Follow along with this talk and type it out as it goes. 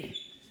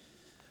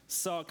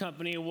Salt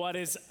Company, what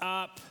is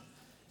up?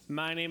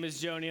 My name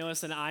is Joe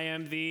Nealis, and I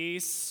am the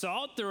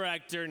Salt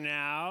Director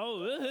now.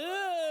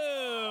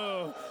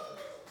 Woohoo!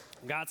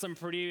 Got some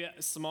pretty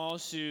small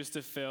shoes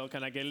to fill.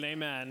 Can I get an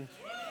amen?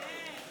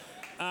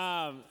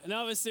 No,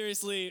 but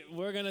seriously,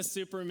 we're going to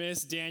super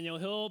miss Daniel.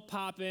 He'll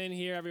pop in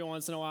here every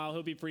once in a while.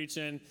 He'll be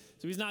preaching.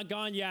 So he's not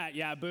gone yet.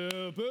 Yeah,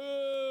 boo,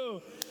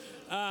 boo.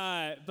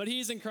 But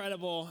he's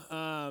incredible.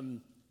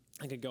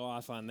 I could go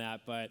off on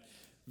that, but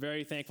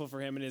very thankful for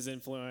him and his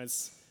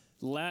influence.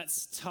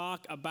 Let's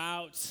talk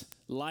about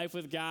life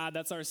with God.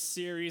 That's our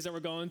series that we're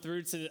going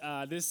through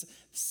this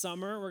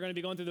summer. We're going to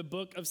be going through the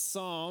book of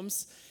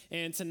Psalms,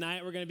 and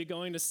tonight we're going to be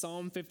going to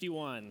Psalm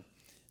 51.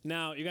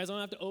 Now, you guys don't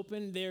have to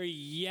open there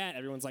yet.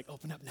 Everyone's like,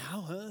 open up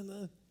now,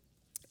 huh?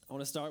 I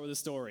want to start with a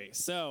story.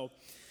 So,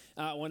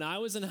 when I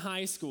was in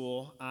high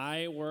school,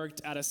 I worked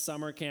at a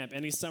summer camp.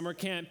 Any summer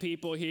camp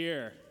people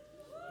here?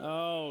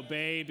 Oh,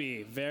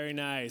 baby, very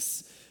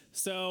nice.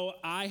 So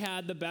I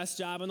had the best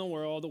job in the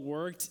world,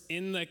 worked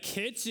in the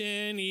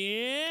kitchen,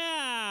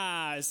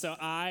 yeah! So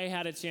I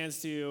had a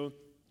chance to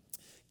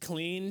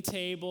clean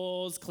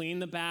tables, clean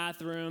the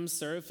bathrooms,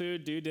 serve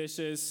food, do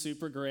dishes,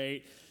 super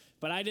great.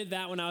 But I did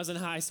that when I was in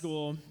high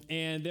school,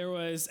 and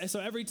so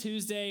every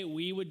Tuesday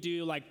we would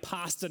do like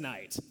pasta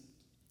night.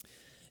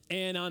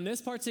 And on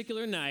this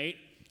particular night,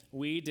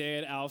 we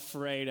did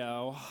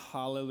Alfredo,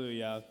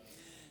 hallelujah.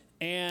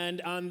 And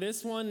on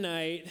this one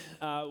night,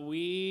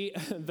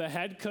 the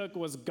head cook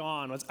was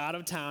gone, was out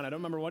of town. I don't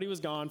remember what he was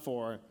gone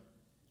for.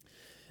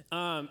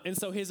 And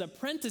so his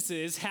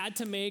apprentices had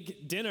to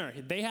make dinner.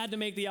 They had to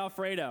make the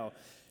Alfredo.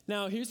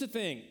 Now, here's the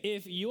thing.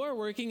 If you are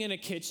working in a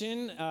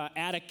kitchen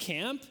at a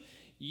camp,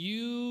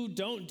 you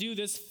don't do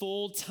this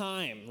full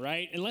time,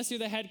 right? Unless you're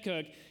the head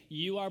cook,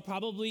 you are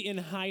probably in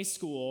high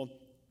school.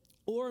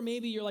 Or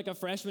maybe you're like a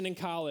freshman in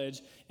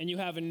college and you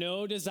have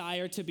no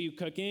desire to be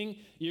cooking.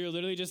 You're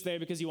literally just there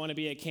because you want to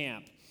be at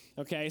camp.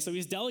 Okay, so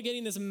he's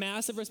delegating this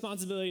massive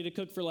responsibility to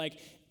cook for like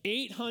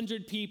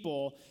 800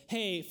 people.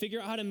 Hey, figure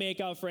out how to make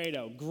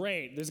Alfredo.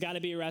 Great, there's got to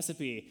be a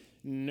recipe.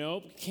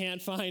 Nope,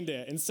 can't find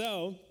it. And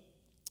so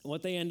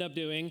what they end up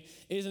doing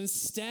is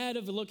instead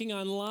of looking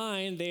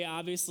online, they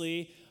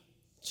obviously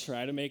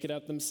try to make it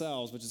up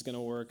themselves, which is going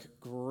to work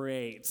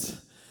great.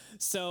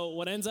 So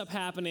what ends up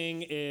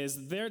happening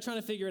is they're trying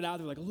to figure it out.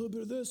 They're like, a little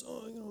bit of this,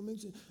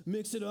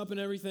 mix it up and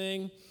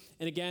everything.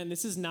 And again,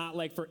 this is not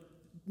like for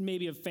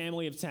maybe a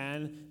family of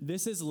 10.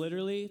 This is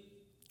literally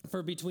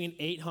for between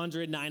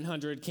 800,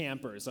 900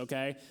 campers,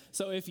 okay?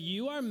 So if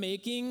you are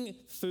making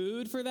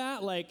food for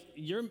that, like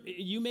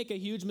you make a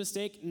huge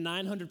mistake,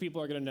 900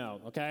 people are gonna know,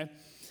 okay?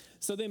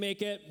 So they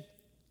make it,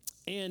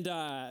 and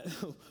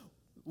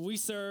we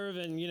serve,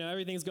 and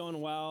everything's going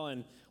well,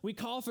 and we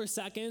call for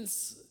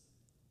seconds,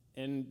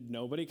 and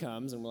nobody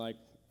comes, and we're like,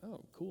 oh,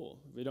 cool.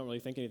 We don't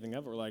really think anything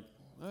of it. We're like,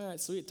 all right,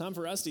 sweet, time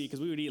for us to eat,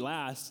 because we would eat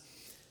last.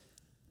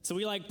 So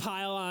we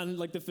pile on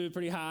the food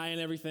pretty high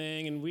and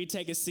everything, and we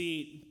take a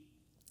seat.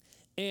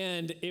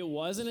 And it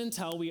wasn't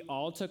until we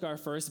all took our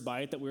first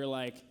bite that we were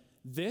like,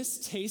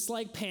 this tastes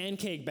like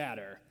pancake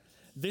batter.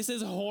 This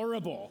is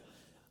horrible.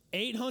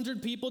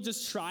 800 people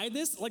just tried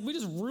this? We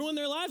just ruined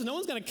their lives. No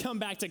one's going to come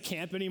back to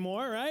camp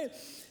anymore, right?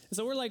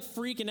 So we're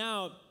freaking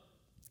out.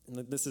 And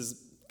this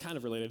is kind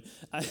of related,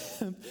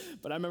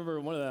 but I remember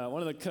one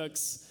of the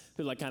cooks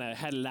who kind of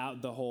headed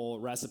out the whole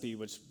recipe,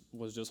 which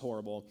was just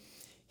horrible.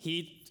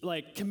 He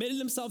committed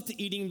himself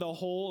to eating the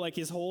whole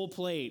his whole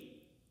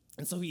plate,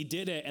 and so he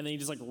did it, and then he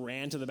just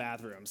ran to the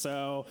bathroom.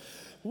 So,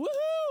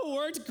 woohoo,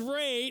 worked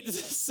great.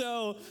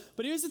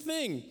 But here's the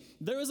thing: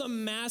 there was a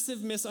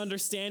massive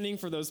misunderstanding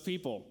for those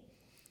people.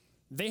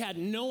 They had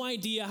no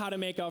idea how to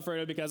make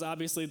Alfredo because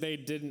obviously they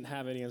didn't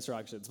have any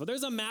instructions. But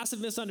there's a massive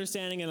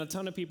misunderstanding, and a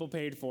ton of people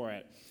paid for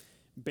it.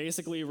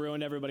 Basically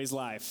ruined everybody's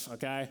life,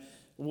 okay?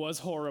 Was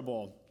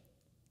horrible,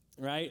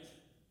 right?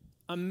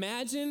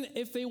 Imagine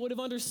if they would have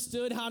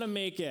understood how to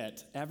make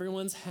it.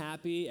 Everyone's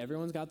happy,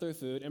 everyone's got their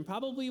food, and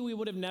probably we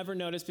would have never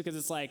noticed because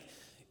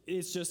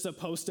it's just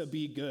supposed to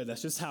be good.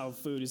 That's just how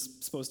food is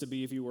supposed to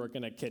be if you work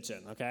in a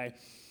kitchen, okay?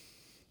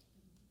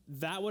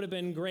 That would have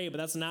been great, but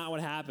that's not what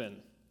happened.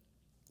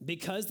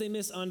 Because they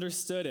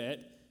misunderstood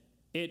it,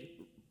 it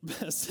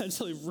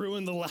essentially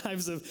ruined the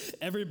lives of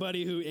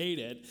everybody who ate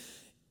it.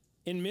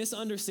 In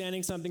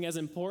misunderstanding something as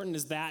important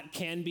as that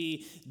can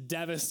be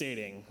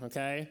devastating,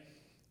 okay?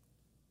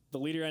 The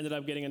leader ended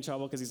up getting in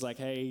trouble because he's like,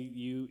 hey,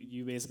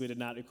 you basically did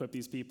not equip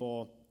these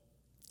people.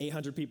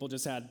 800 people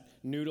just had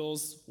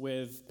noodles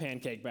with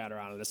pancake batter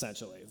on it,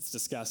 essentially. It's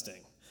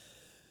disgusting.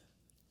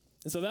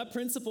 And so that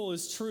principle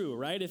is true,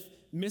 right? If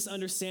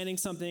misunderstanding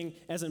something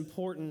as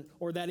important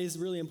or that is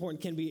really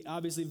important can be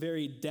obviously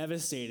very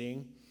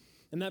devastating.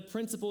 And that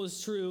principle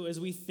is true as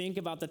we think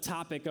about the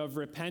topic of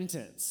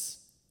repentance.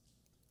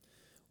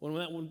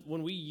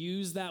 When we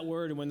use that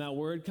word and when that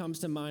word comes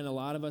to mind, a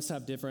lot of us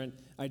have different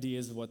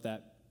ideas of what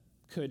that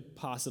could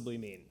possibly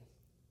mean.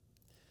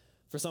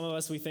 For some of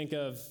us, we think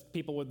of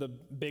people with the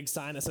big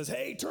sign that says,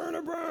 hey, turn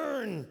or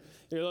burn.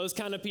 Those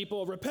kind of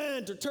people,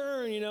 repent or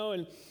turn,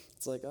 and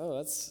it's like, oh,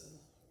 that's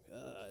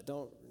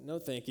no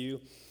thank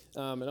you.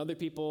 And other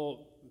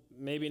people,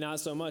 maybe not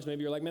so much.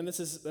 Maybe you're like, man,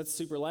 that's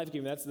super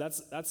life-giving.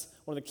 That's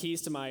one of the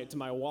keys to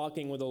my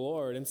walking with the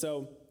Lord. And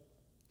so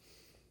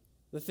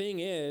the thing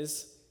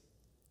is,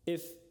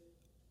 if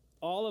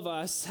all of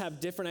us have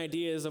different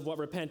ideas of what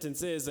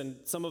repentance is, and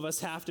some of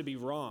us have to be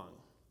wrong.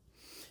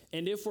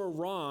 And if we're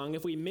wrong,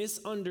 if we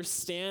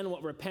misunderstand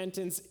what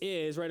repentance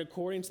is, right,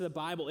 according to the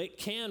Bible, it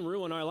can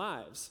ruin our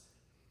lives.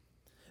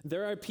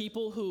 There are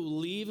people who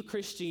leave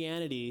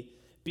Christianity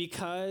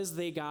because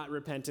they got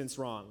repentance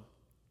wrong.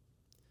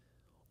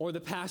 Or the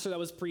pastor that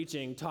was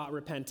preaching taught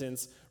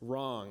repentance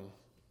wrong.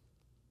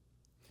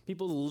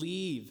 People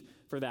leave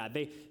for that.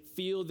 They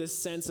feel this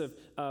sense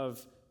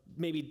of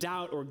maybe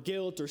doubt or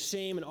guilt or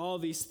shame and all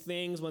these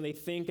things when they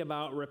think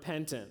about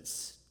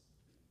repentance.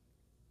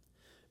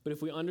 But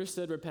if we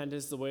understood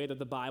repentance the way that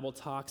the Bible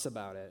talks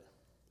about it,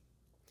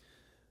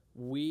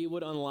 we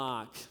would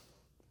unlock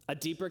a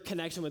deeper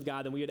connection with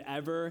God than we had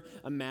ever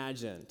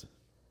imagined.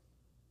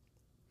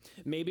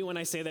 Maybe when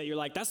I say that, you're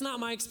like, that's not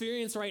my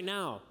experience right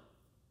now.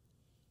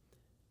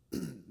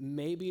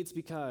 Maybe it's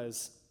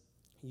because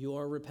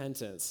your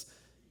repentance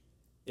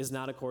is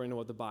not according to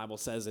what the Bible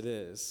says it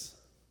is.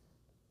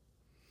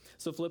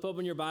 So flip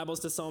open your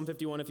Bibles to Psalm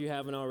 51 if you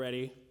haven't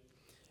already.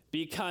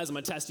 Because, I'm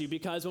going to test you,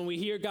 because when we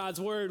hear God's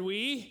word,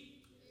 we...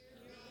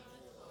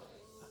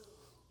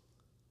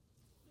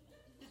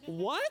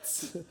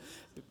 What?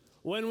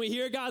 When we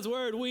hear God's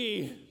word,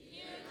 we...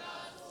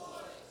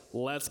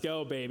 Let's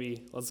go,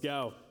 baby. Let's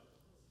go.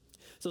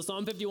 So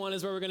Psalm 51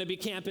 is where we're going to be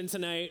camping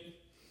tonight.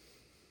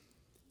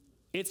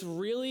 It's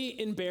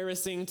really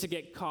embarrassing to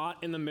get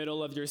caught in the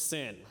middle of your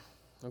sin,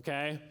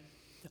 okay?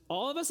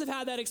 All of us have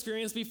had that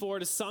experience before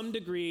to some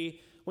degree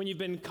when you've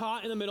been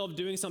caught in the middle of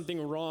doing something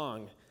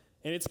wrong.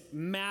 And it's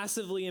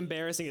massively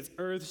embarrassing. It's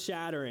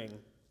earth-shattering.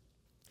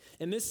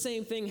 And this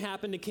same thing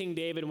happened to King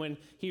David when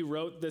he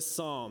wrote this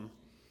psalm.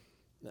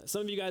 Now,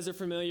 some of you guys are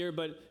familiar,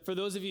 but for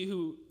those of you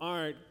who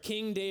aren't,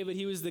 King David,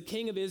 he was the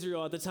king of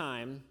Israel at the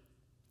time.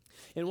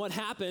 And what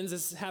happens,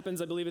 this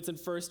happens, I believe it's in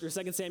 1st or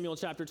 2nd Samuel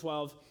chapter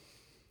 12.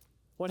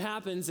 What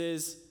happens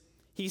is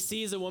he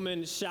sees a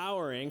woman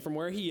showering from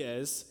where he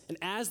is, and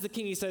as the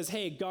king, he says,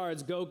 hey,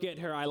 guards, go get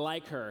her. I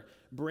like her.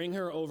 Bring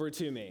her over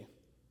to me.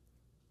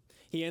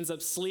 He ends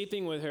up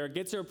sleeping with her,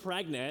 gets her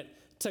pregnant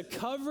to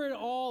cover it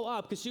all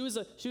up because she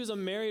was a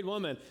married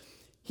woman.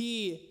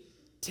 He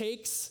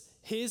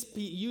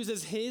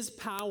uses his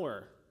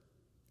power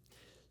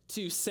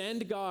to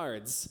send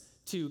guards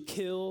to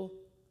kill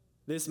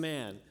this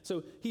man.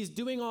 So he's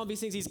doing all these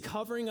things. He's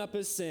covering up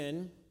his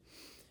sin.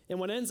 And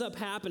what ends up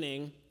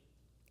happening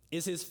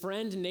is his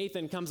friend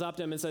Nathan comes up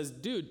to him and says,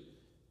 dude,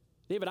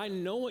 David, I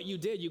know what you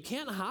did. You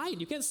can't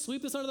hide. You can't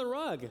sweep this under the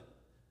rug.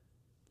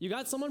 You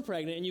got someone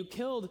pregnant and you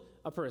killed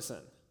a person.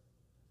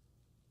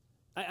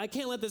 I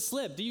can't let this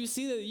slip. Do you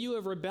see that you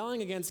are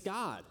rebelling against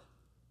God?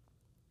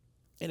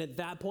 And at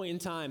that point in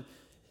time,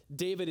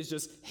 David is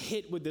just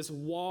hit with this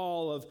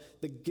wall of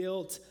the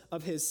guilt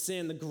of his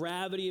sin. The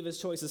gravity of his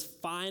choices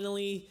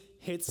finally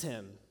hits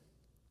him.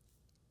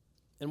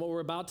 And what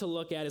we're about to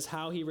look at is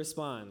how he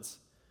responds.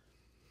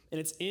 And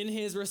it's in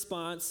his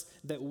response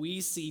that we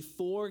see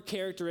 4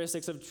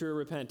 characteristics of true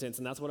repentance,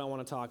 and that's what I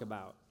want to talk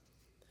about.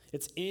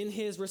 It's in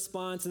his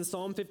response in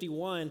Psalm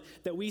 51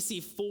 that we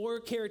see 4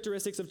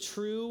 characteristics of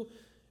true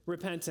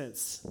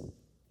repentance.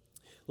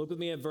 Look with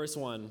me at verse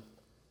 1.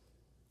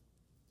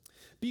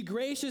 Be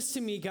gracious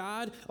to me,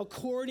 God,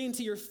 according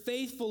to your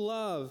faithful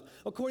love,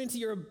 according to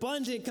your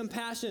abundant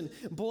compassion.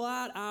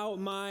 Blot out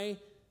my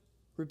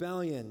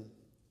rebellion.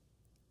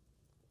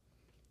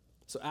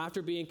 So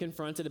after being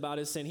confronted about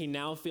his sin, he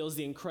now feels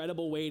the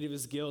incredible weight of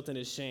his guilt and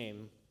his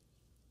shame.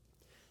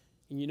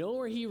 And you know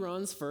where he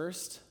runs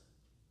first?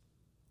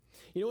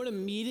 You know what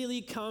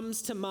immediately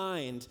comes to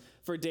mind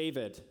for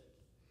David?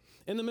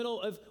 In the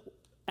middle of,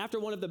 after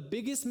one of the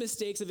biggest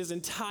mistakes of his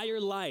entire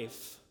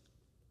life,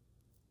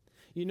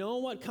 you know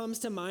what comes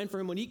to mind for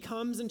him when he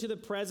comes into the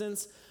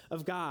presence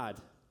of God?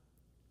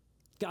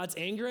 God's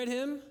anger at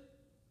him?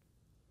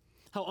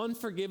 How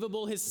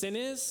unforgivable his sin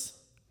is?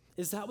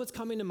 Is that what's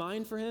coming to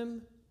mind for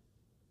him?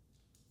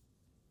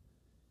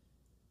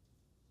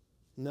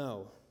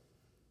 No.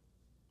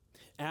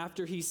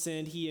 After he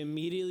sinned, he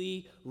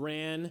immediately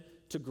ran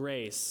to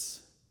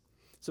grace.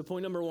 So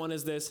point number 1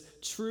 is this: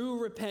 true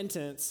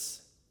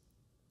repentance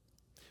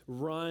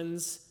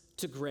runs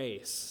to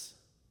grace.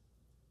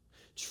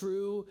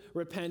 True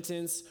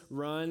repentance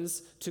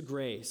runs to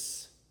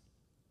grace.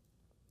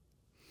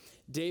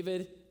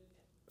 David,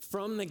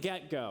 from the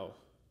get-go,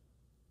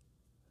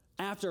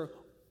 after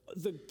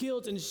the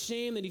guilt and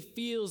shame that he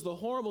feels, the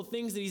horrible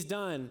things that he's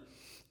done,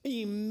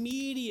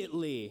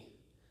 immediately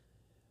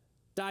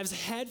dives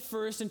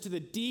headfirst into the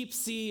deep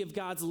sea of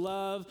God's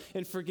love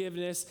and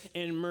forgiveness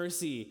and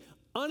mercy.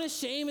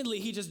 Unashamedly,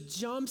 he just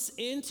jumps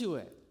into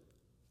it.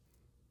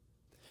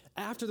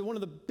 After one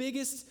of the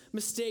biggest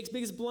mistakes,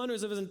 biggest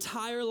blunders of his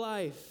entire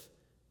life,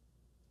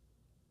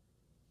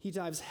 he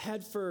dives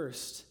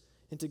headfirst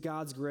into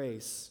God's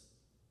grace.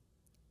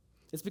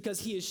 It's because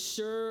he is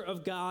sure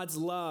of God's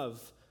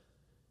love.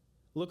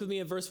 Look with me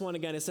at verse 1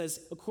 again. It says,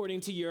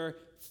 according to your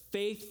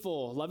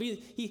faithful love.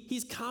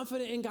 He's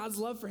confident in God's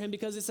love for him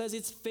because it says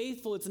it's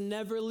faithful. It's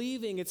never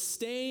leaving. It's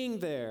staying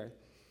there.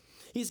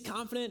 He's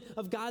confident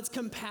of God's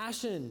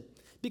compassion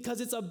because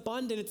it's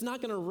abundant. It's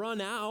not going to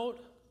run out.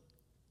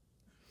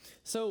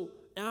 So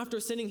after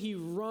sinning, he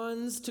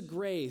runs to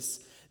grace.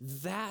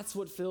 That's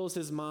what fills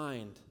his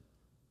mind.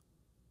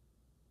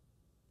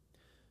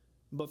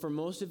 But for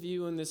most of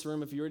you in this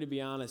room, if you were to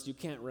be honest, you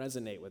can't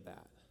resonate with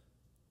that.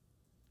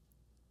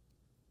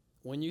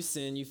 When you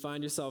sin, you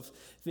find yourself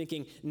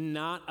thinking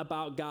not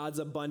about God's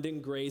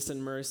abundant grace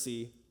and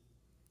mercy.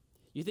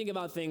 You think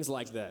about things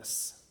like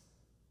this: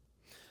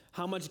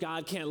 how much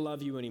God can't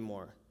love you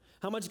anymore,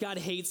 how much God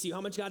hates you,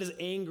 how much God is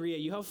angry at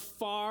you, how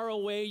far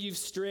away you've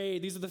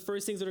strayed. These are the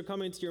first things that are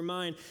coming into your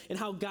mind, and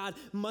how God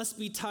must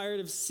be tired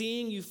of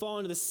seeing you fall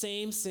into the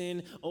same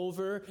sin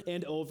over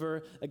and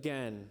over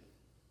again.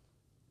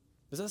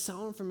 Does that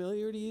sound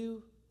familiar to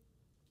you?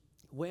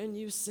 When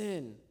you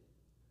sin,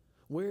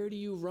 where do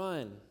you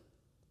run?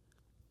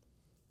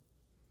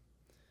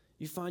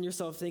 You find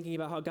yourself thinking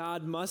about how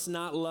God must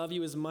not love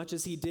you as much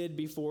as he did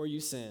before you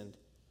sinned.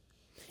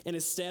 And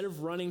instead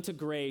of running to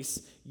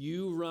grace,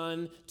 you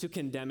run to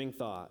condemning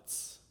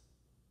thoughts.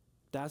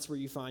 That's where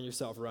you find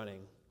yourself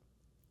running.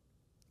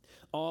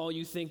 All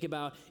you think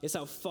about is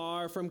how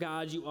far from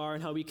God you are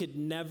and how he could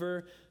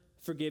never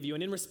forgive you.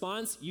 And in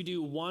response, you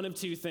do one of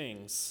two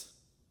things.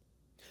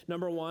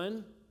 Number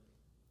one,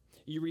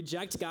 you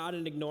reject God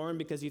and ignore him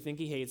because you think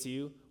he hates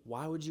you.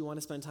 Why would you want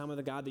to spend time with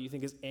a God that you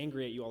think is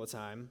angry at you all the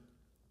time?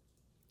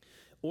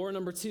 Or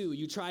number two,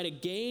 you try to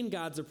gain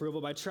God's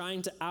approval by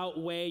trying to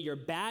outweigh your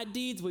bad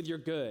deeds with your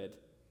good.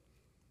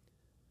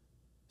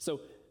 So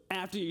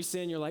after you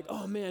sin, you're like,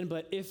 oh man,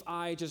 but if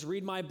I just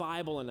read my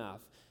Bible enough,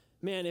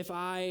 man, if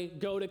I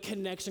go to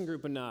Connection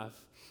Group enough,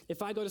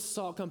 if I go to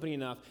Salt Company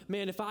enough,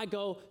 man, if I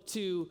go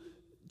to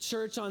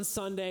church on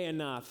Sunday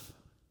enough,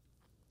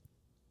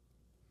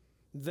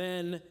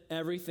 then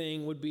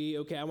everything would be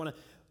okay. I want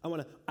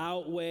to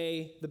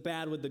outweigh the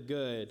bad with the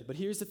good. But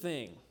here's the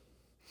thing.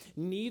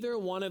 Neither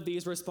one of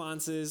these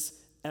responses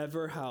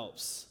ever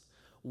helps.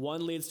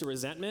 One leads to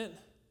resentment,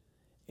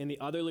 and the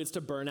other leads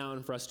to burnout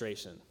and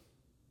frustration.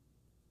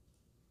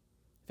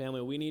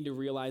 Family, we need to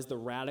realize the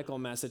radical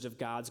message of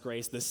God's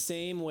grace the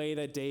same way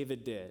that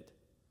David did.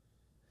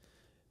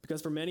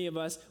 Because for many of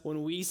us,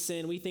 when we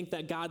sin, we think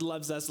that God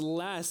loves us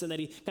less and that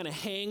he kind of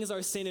hangs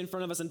our sin in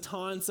front of us and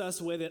taunts us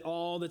with it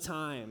all the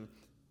time.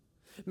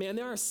 Man,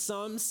 there are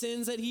some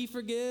sins that he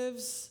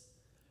forgives,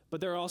 but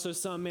there are also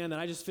some, man, that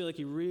I just feel like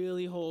he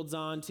really holds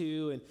on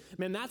to. And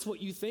man, that's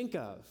what you think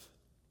of.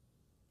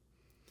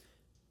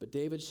 But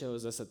David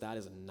shows us that that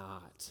is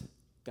not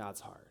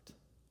God's heart.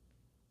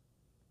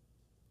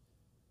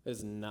 It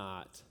is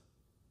not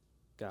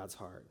God's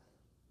heart.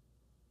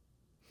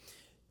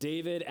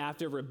 David,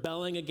 after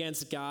rebelling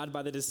against God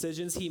by the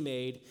decisions he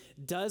made,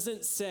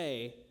 doesn't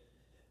say,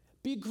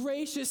 be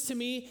gracious to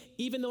me,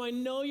 even though I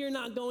know you're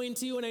not going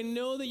to, and I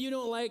know that you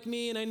don't like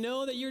me, and I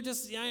know that you're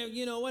just,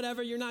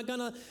 whatever, you're not going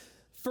to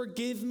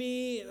forgive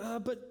me,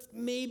 but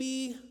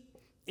maybe.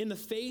 In the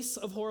face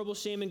of horrible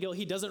shame and guilt,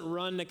 he doesn't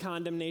run to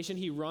condemnation,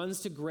 he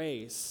runs to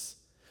grace.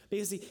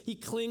 Because he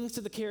clings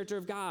to the character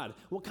of God.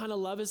 What kind of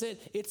love is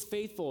it? It's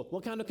faithful.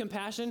 What kind of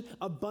compassion?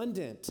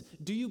 Abundant.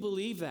 Do you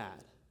believe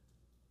that?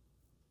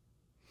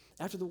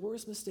 After the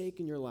worst mistake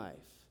in your life,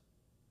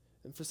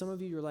 and for some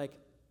of you, you're like,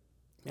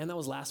 man, that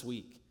was last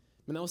week.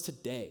 Man, that was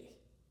today.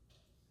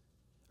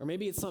 Or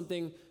maybe it's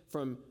something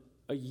from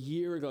a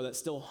year ago that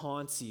still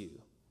haunts you.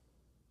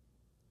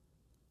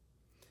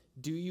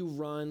 Do you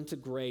run to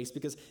grace?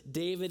 Because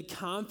David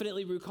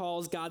confidently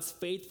recalls God's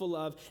faithful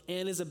love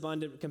and his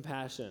abundant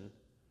compassion.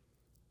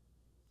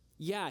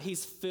 Yeah,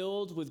 he's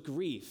filled with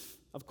grief.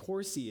 Of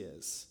course he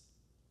is.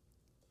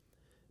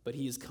 But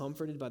he is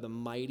comforted by the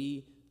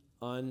mighty,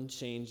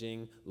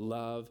 unchanging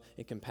love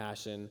and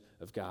compassion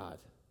of God.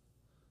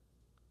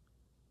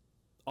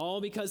 All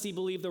because he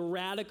believed the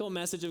radical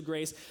message of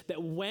grace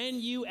that when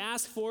you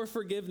ask for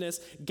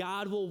forgiveness,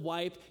 God will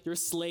wipe your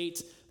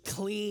slate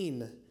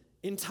clean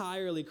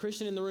entirely.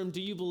 Christian in the room,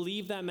 do you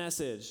believe that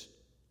message?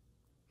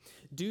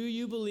 Do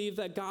you believe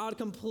that God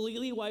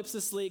completely wipes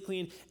the slate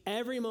clean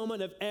every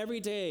moment of every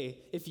day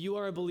if you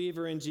are a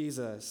believer in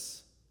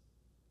Jesus?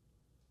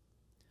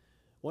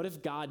 What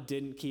if God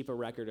didn't keep a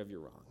record of your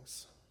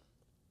wrongs?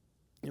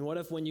 And what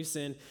if when you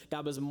sinned,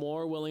 God was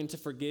more willing to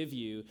forgive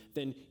you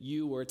than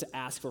you were to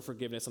ask for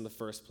forgiveness in the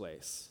first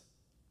place?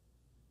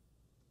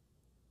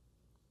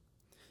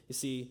 You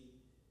see,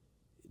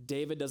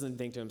 David doesn't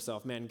think to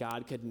himself, man,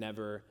 God could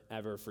never,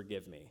 ever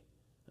forgive me.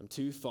 I'm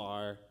too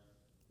far.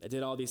 I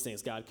did all these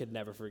things. God could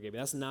never forgive me.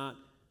 That's not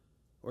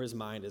where his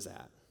mind is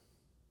at.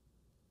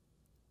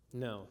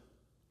 No.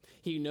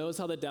 He knows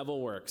how the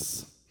devil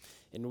works.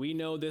 And we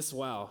know this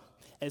well.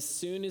 As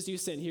soon as you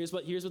sin, here's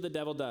what the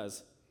devil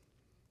does.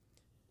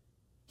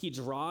 He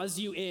draws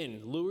you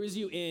in, lures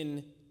you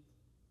in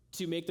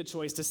to make the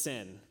choice to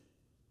sin.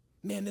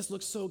 Man, this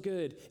looks so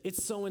good.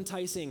 It's so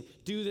enticing.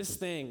 Do this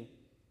thing.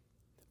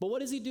 But what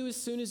does he do as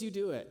soon as you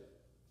do it?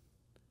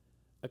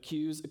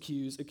 Accuse,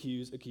 accuse,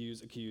 accuse,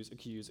 accuse, accuse,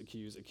 accuse,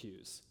 accuse,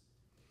 accuse.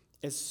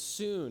 As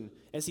soon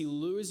as he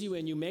lures you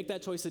in, you make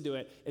that choice to do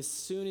it. As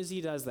soon as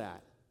he does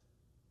that,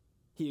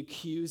 he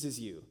accuses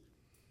you.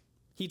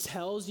 He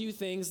tells you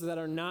things that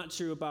are not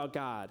true about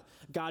God.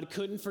 God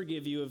couldn't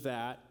forgive you of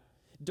that.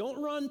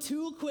 Don't run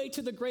too quick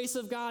to the grace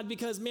of God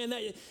because, man,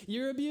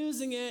 you're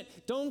abusing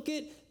it. Don't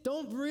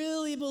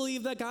really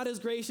believe that God is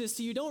gracious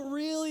to you. Don't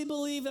really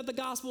believe that the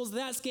gospel is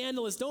that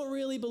scandalous. Don't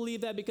really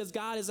believe that because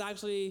God is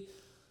actually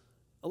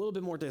a little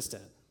bit more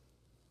distant.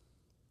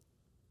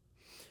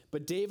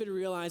 But David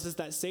realizes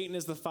that Satan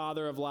is the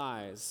father of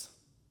lies.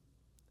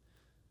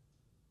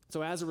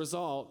 So as a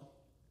result,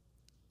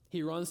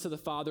 he runs to the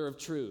Father of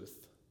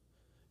truth,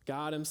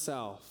 God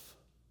himself.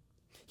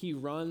 He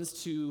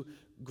runs to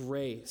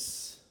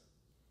grace.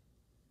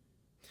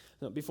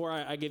 Now, before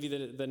I give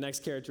you the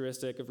next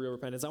characteristic of real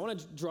repentance, I want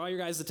to draw your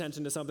guys'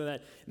 attention to something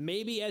that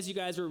maybe as you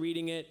guys were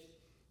reading it,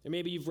 or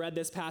maybe you've read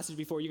this passage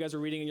before, you guys are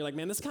reading and you're like,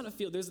 man, this kind of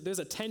feels, there's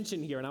a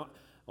tension here, and I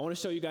want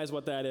to show you guys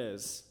what that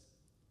is.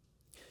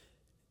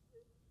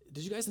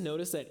 Did you guys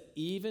notice that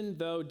even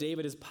though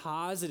David is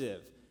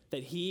positive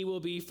that he will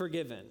be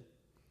forgiven,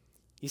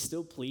 he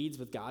still pleads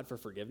with God for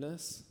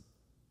forgiveness?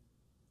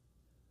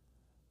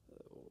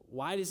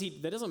 Why does he?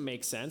 That doesn't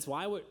make sense.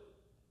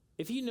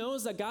 If he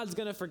knows that God's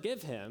going to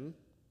forgive him,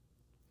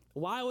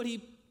 why would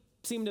he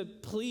seem to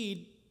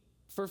plead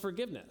for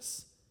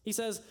forgiveness? He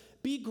says,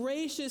 be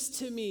gracious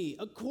to me.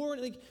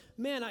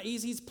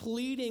 He's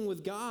pleading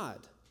with God.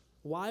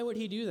 Why would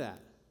he do that?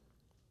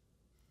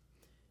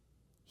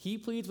 He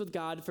pleads with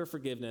God for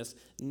forgiveness,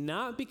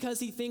 not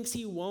because he thinks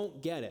he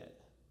won't get it.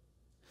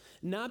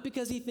 Not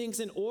because he thinks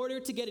in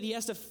order to get it, he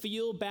has to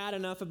feel bad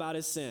enough about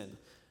his sin.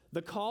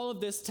 The call of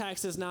this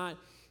text is not,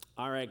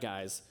 all right,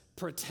 guys,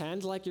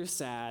 pretend like you're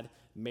sad,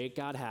 make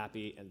God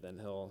happy, and then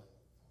he'll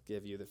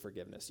give you the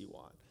forgiveness you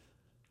want.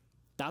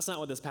 That's not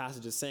what this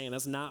passage is saying.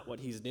 That's not what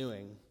he's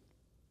doing.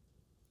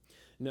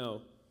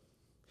 No.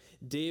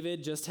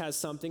 David just has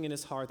something in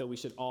his heart that we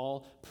should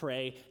all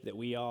pray that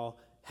we all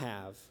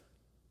have.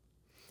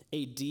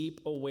 A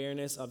deep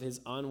awareness of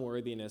his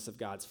unworthiness of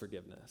God's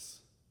forgiveness.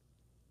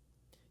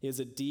 He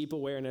has a deep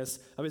awareness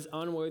of his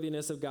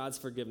unworthiness of God's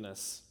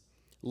forgiveness.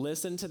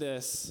 Listen to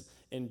this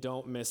and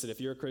don't miss it.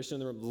 If you're a Christian in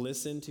the room,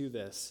 listen to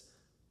this.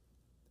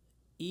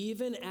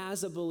 Even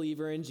as a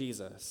believer in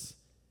Jesus,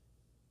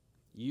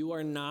 you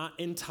are not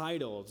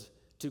entitled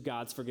to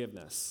God's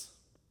forgiveness.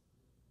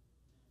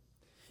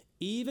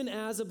 Even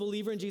as a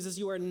believer in Jesus,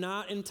 you are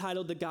not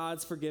entitled to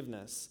God's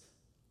forgiveness.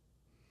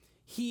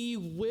 He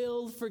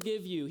will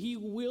forgive you. He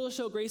will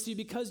show grace to you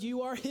because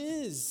you are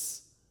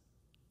his.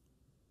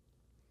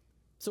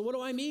 So what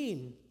do I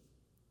mean?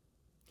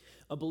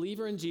 A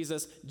believer in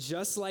Jesus,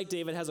 just like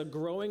David, has a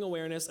growing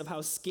awareness of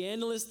how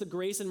scandalous the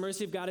grace and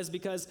mercy of God is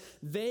because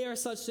they are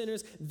such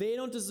sinners. They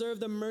don't deserve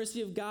the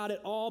mercy of God at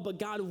all, but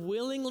God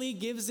willingly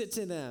gives it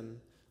to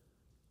them.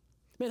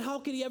 Man, how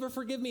could he ever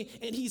forgive me?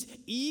 And he's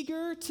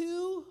eager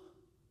to?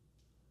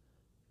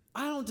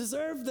 I don't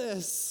deserve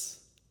this.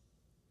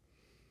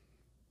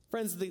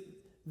 Friends,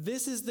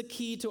 this is the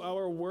key to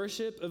our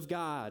worship of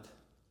God.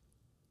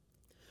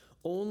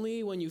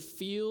 Only when you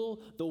feel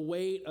the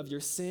weight of your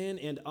sin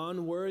and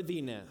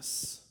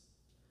unworthiness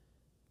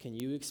can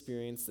you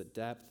experience the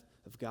depth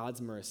of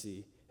God's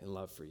mercy and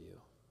love for you.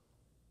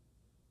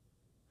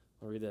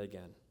 I'll read that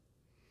again.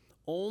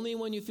 Only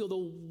when you feel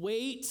the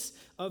weight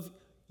of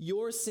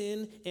your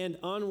sin and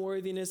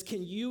unworthiness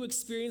can you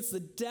experience the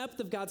depth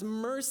of God's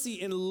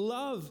mercy and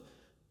love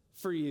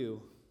for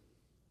you.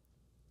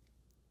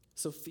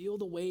 So feel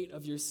the weight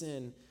of your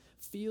sin.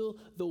 Feel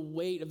the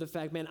weight of the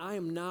fact, man, I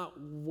am not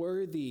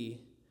worthy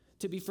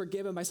to be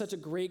forgiven by such a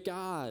great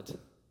God.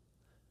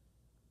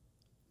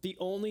 The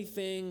only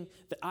thing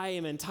that I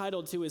am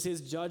entitled to is his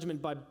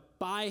judgment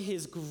by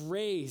his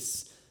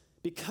grace.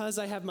 Because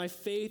I have my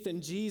faith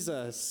in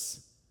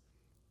Jesus,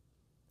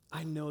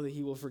 I know that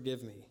he will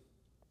forgive me.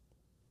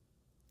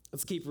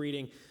 Let's keep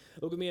reading.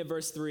 Look with me at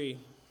verse 3.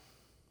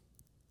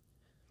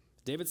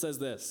 David says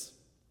this.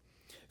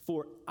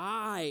 For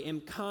I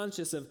am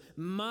conscious of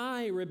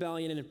my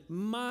rebellion, and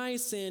my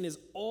sin is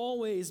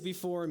always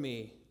before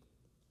me.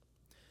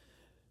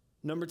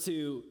 Number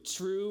 2,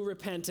 true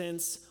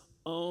repentance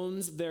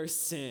owns their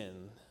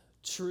sin.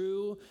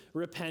 True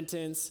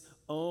repentance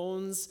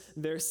owns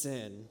their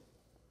sin.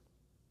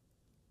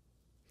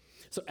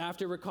 So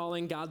after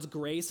recalling God's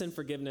grace and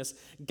forgiveness,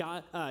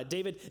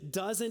 David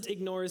doesn't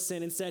ignore his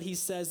sin. Instead, he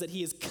says that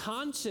he is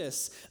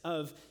conscious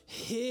of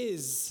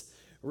his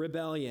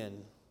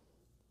rebellion.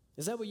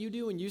 Is that what you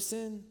do when you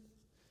sin?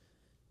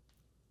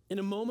 In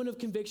a moment of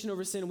conviction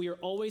over sin, we are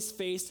always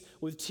faced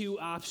with two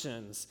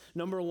options.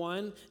 Number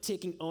 1,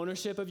 taking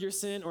ownership of your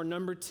sin, or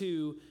number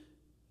 2,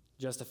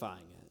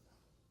 justifying it.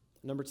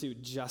 Number 2,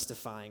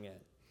 justifying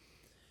it.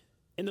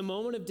 In the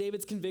moment of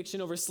David's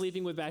conviction over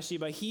sleeping with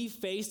Bathsheba, he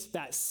faced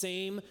that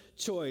same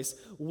choice.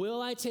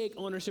 Will I take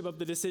ownership of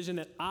the decision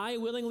that I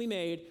willingly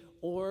made,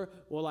 or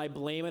will I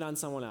blame it on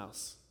someone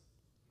else?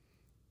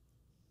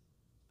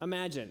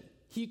 Imagine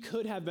He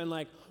could have been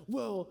like,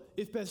 well,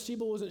 if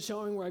Bathsheba wasn't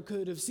showering where I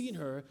could have seen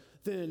her,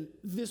 then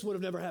this would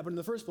have never happened in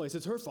the first place.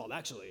 It's her fault,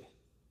 actually.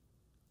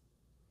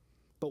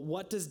 But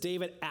what does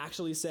David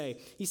actually say?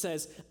 He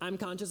says, I'm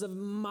conscious of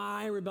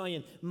my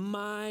rebellion.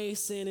 My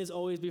sin is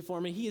always before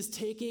me. He is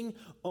taking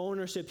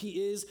ownership.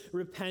 He is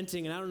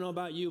repenting. And I don't know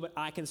about you, but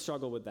I can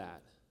struggle with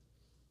that.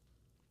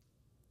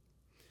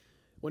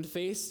 When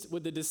faced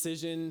with the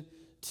decision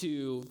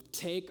to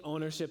take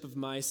ownership of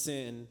my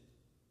sin,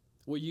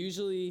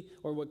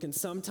 what can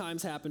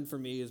sometimes happen for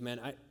me is,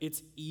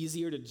 it's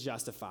easier to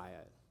justify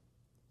it.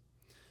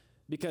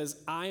 Because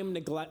I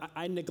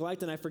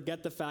neglect and I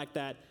forget the fact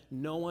that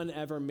no one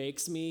ever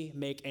makes me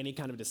make any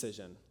kind of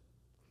decision.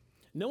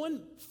 No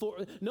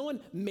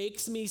one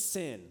makes me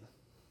sin.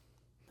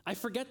 I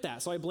forget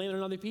that, so I blame it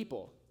on other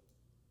people.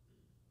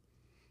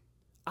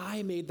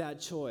 I made that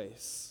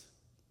choice.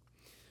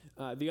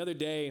 The other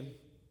day,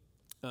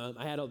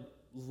 I had a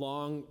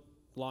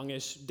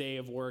longish day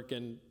of work,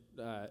 and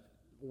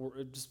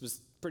it just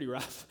was pretty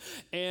rough.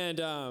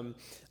 And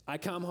I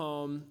come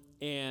home,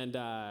 and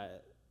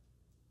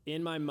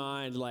in my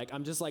mind,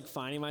 I'm just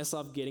finding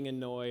myself getting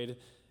annoyed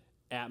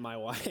at my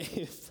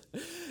wife.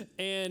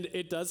 And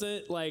it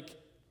doesn't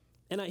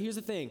here's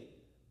the thing.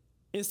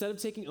 Instead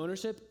of taking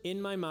ownership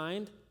in my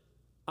mind,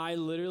 I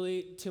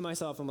literally to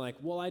myself, I'm like,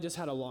 well, I just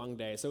had a long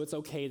day, so it's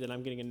okay that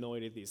I'm getting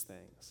annoyed at these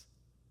things.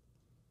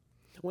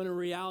 When in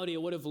reality,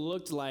 it would have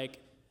looked like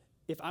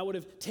if I would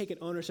have taken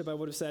ownership, I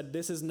would have said,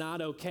 this is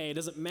not okay. It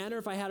doesn't matter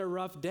if I had a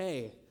rough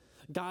day.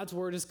 God's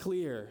word is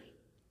clear.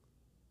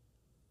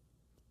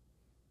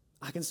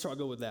 I can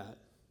struggle with that.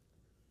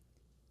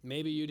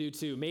 Maybe you do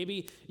too.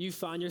 Maybe you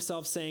find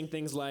yourself saying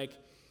things like,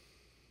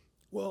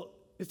 well,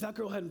 if that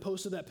girl hadn't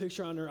posted that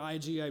picture on her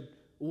IG, I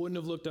wouldn't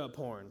have looked up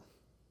porn.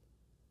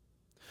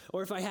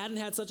 Or if I hadn't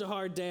had such a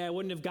hard day, I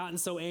wouldn't have gotten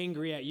so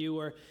angry at you.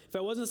 Or if I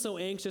wasn't so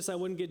anxious, I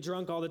wouldn't get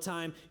drunk all the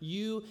time.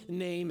 You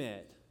name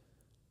it.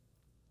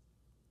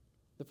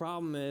 The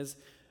problem is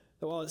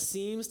that while it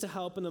seems to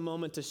help in the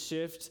moment to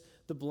shift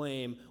the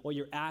blame, what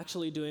you're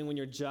actually doing when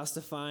you're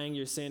justifying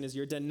your sin is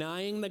you're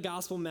denying the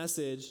gospel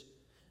message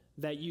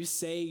that you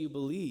say you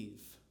believe.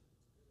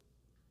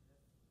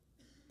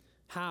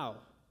 How?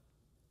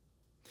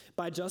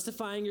 By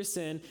justifying your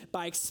sin,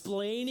 by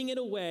explaining it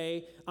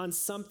away on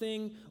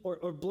something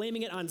or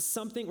blaming it on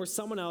something or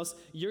someone else,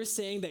 you're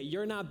saying that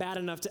you're not bad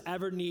enough to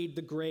ever need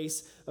the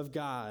grace of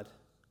God.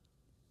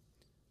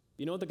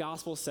 You know what the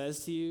gospel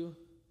says to you?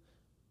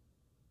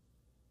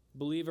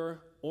 Believer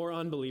or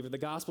unbeliever, the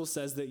gospel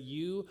says that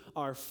you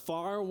are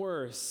far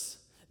worse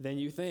than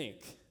you think.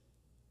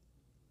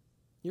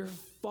 You're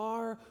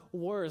far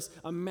worse.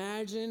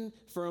 Imagine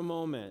for a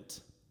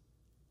moment.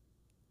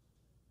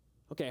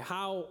 Okay,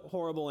 how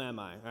horrible am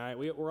I? All right,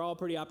 we're all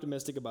pretty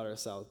optimistic about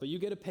ourselves, but you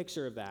get a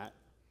picture of that,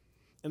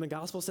 and the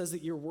gospel says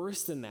that you're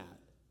worse than that.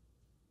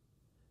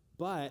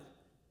 But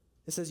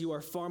it says you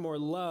are far more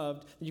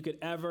loved than you could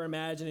ever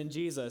imagine in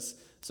Jesus.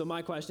 So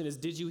my question is,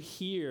 did you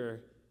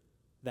hear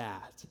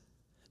that?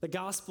 The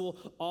gospel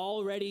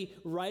already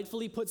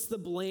rightfully puts the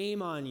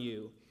blame on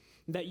you,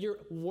 that you're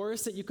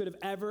worse than you could have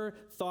ever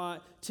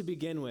thought to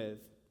begin with.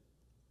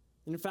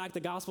 In fact, the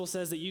gospel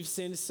says that you've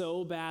sinned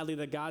so badly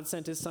that God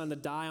sent his son to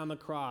die on the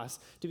cross,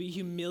 to be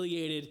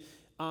humiliated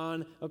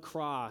on a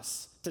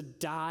cross, to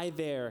die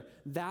there.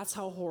 That's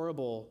how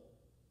horrible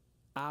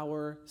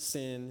our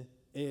sin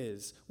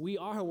is. We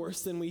are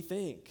worse than we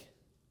think.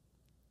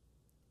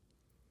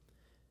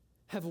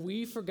 Have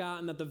we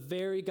forgotten that the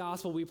very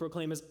gospel we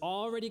proclaim has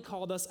already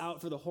called us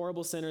out for the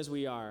horrible sinners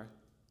we are?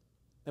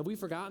 Have we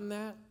forgotten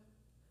that?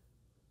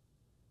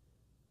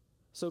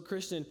 So,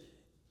 Christian,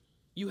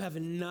 you have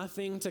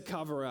nothing to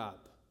cover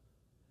up.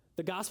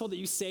 The gospel that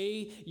you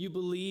say you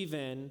believe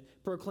in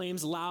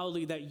proclaims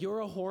loudly that you're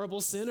a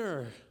horrible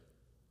sinner.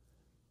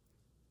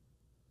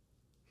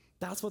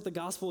 That's what the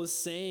gospel is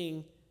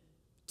saying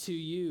to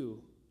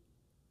you.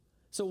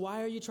 So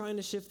why are you trying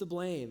to shift the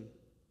blame?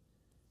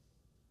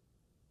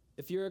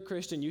 If you're a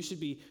Christian, you should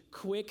be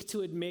quick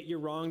to admit your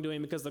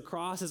wrongdoing because the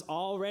cross has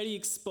already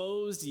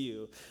exposed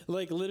you.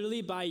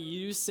 Literally by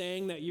you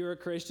saying that you're a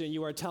Christian,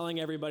 you are telling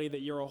everybody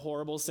that you're a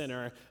horrible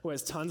sinner who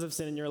has tons of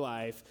sin in your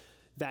life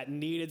that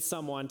needed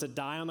someone to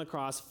die on the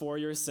cross for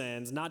your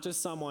sins. Not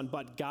just someone,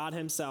 but God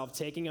himself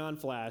taking on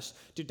flesh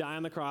to die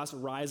on the cross,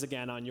 rise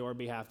again on your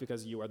behalf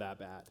because you are that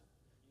bad.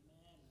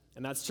 Amen.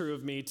 And that's true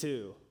of me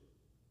too.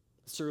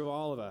 It's true of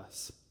all of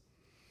us.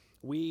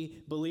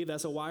 We believe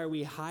that, so why are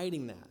we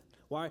hiding that?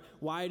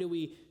 Why do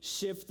we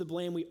shift the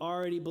blame? We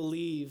already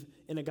believe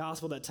in a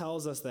gospel that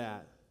tells us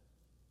that.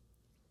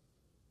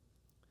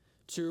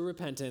 True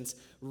repentance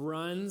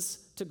runs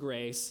to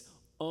grace,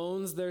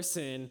 owns their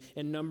sin,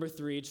 and number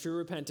 3, true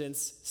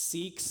repentance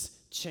seeks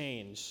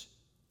change.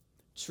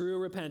 True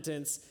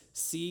repentance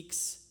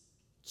seeks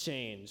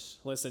change.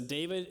 Listen,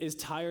 David is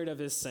tired of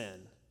his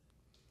sin.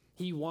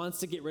 He wants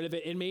to get rid of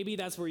it, and maybe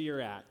that's where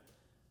you're at.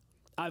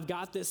 I've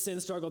got this sin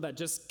struggle that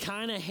just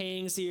kind of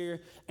hangs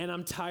here, and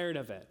I'm tired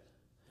of it.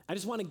 I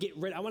just want to get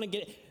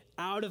it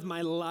out of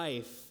my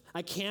life.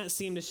 I can't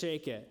seem to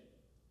shake it.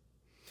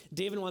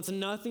 David wants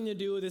nothing to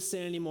do with his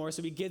sin anymore,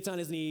 so he gets on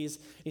his knees.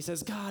 And he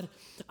says, God,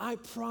 I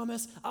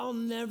promise I'll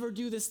never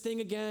do this thing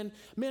again.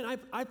 Man,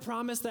 I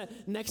promise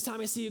that next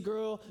time I see a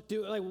girl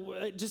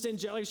do just in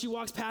like she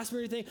walks past me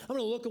or anything, I'm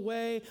gonna look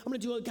away. I'm gonna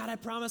do it. God, I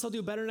promise I'll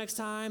do better next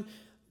time.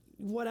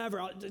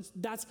 Whatever.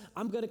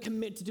 I'm gonna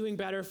commit to doing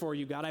better for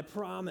you, God. I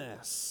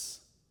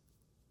promise.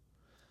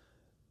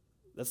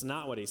 That's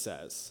not what he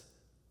says.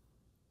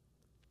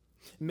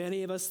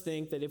 Many of us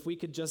think that if we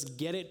could just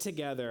get it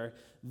together,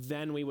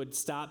 then we would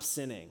stop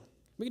sinning.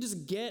 We could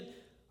just get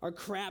our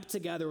crap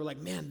together. We're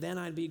like, man, then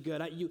I'd be good.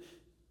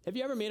 Have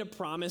you ever made a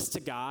promise to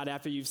God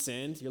after you've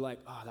sinned? You're like,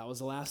 oh, that was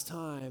the last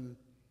time.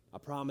 I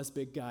promise,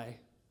 big guy.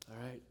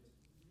 All right?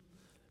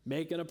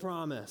 Making a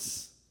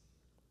promise.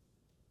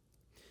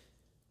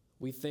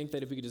 We think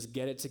that if we could just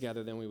get it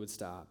together, then we would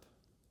stop.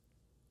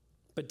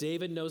 But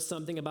David knows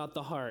something about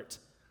the heart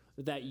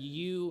that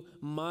you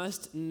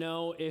must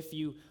know if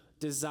you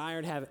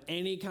desire to have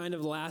any kind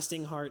of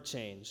lasting heart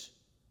change.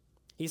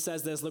 He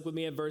says this, look with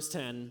me at verse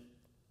 10.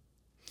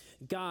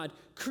 God,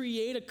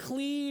 create a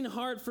clean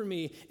heart for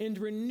me and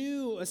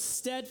renew a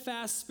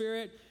steadfast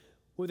spirit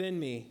within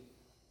me.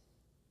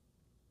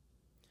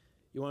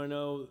 You want to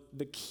know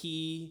the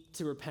key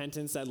to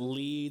repentance that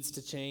leads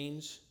to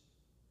change?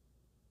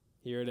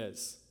 Here it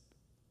is.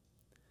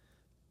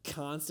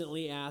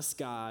 Constantly ask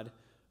God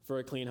for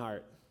a clean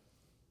heart.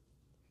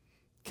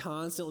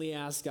 Constantly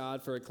ask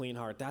God for a clean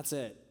heart. That's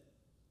it.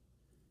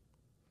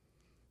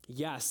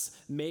 Yes,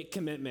 make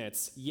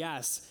commitments.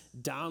 Yes,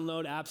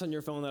 download apps on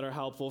your phone that are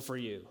helpful for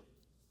you.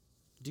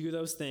 Do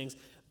those things,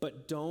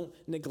 but don't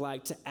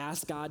neglect to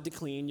ask God to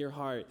clean your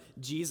heart.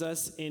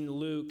 Jesus in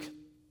Luke,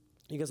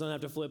 you guys don't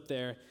have to flip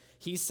there,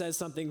 he says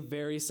something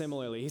very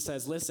similarly. He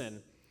says,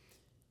 listen,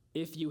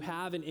 if you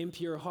have an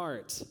impure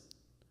heart,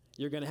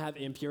 you're going to have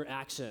impure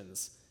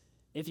actions.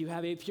 If you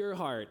have a pure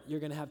heart,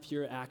 you're going to have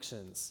pure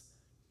actions.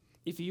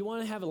 If you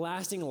want to have a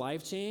lasting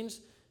life change,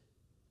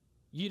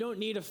 you don't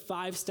need a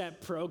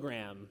 5-step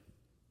program.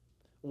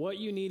 What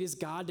you need is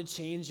God to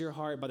change your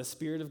heart by the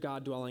Spirit of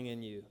God dwelling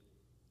in you.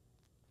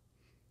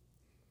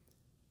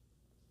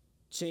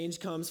 Change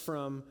comes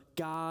from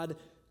God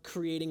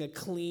creating a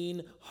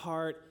clean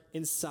heart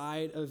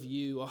inside of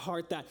you, a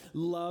heart that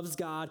loves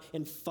God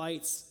and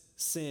fights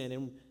sin.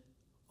 And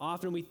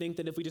often we think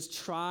that if we just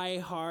try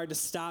hard to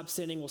stop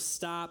sinning, we'll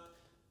stop.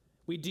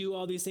 We do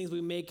all these things, we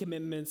make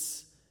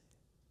commitments,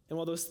 and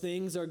while those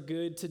things are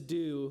good to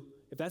do,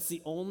 if that's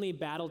the only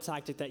battle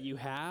tactic that you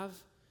have,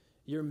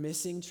 you're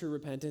missing true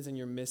repentance and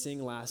you're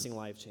missing lasting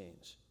life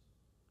change.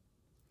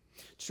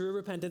 True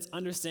repentance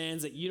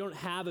understands that you don't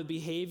have a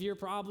behavior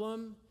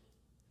problem,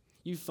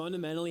 you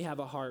fundamentally have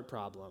a heart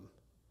problem.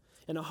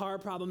 And a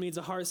heart problem needs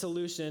a heart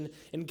solution,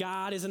 and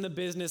God is in the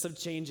business of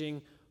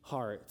changing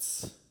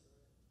hearts.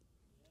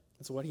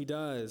 That's what he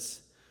does.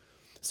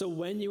 So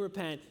when you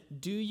repent,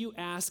 do you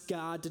ask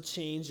God to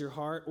change your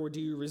heart, or do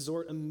you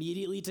resort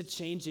immediately to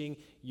changing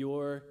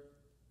your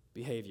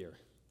behavior?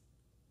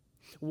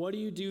 What do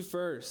you do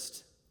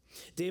first?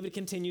 David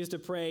continues to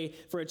pray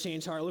for a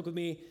changed heart. Look with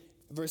me,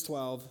 verse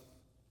 12.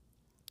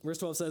 Verse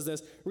 12 says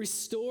this,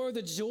 restore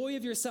the joy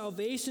of your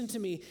salvation to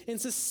me and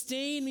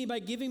sustain me by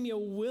giving me a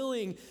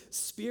willing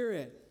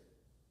spirit.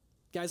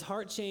 Guys,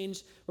 heart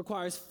change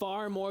requires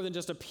far more than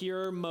just a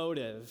pure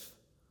motive.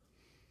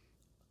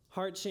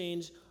 Heart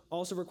change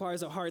also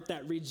requires a heart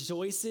that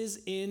rejoices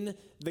in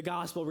the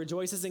gospel,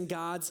 rejoices in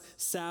God's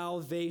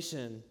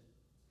salvation.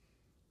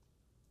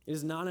 It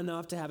is not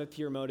enough to have a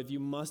pure motive. You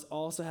must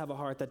also have a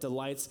heart that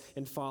delights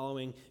in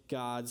following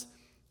God's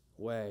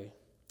way.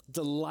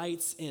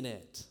 Delights in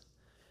it.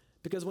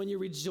 Because when you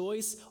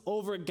rejoice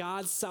over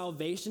God's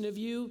salvation of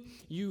you,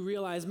 you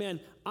realize, man,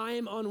 I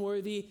am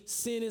unworthy,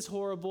 sin is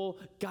horrible,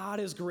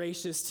 God is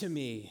gracious to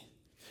me.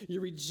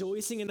 You're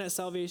rejoicing in that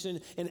salvation,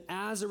 and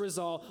as a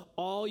result,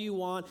 all you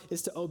want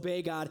is to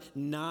obey God,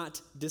 not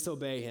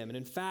disobey him. And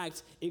in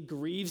fact, it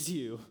grieves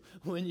you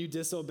when you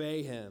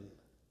disobey him.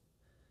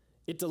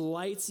 It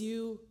delights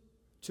you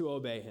to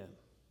obey him.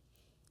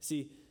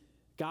 See,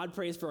 David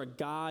prays for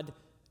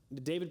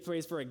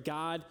a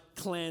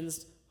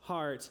God-cleansed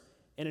heart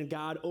and a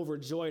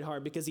God-overjoyed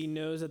heart, because he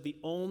knows that the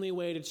only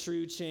way to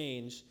true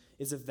change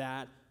is if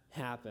that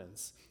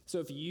happens. So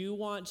if you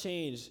want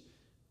change,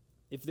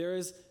 if there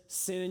is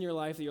sin in your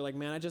life that you're like,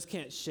 man, I just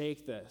can't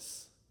shake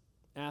this,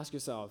 ask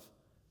yourself,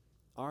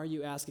 are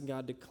you asking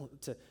God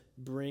to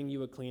bring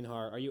you a clean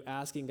heart? Are you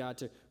asking God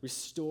to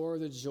restore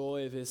the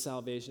joy of his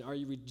salvation? Are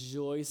you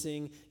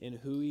rejoicing in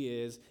who he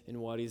is and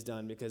what he's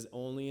done? Because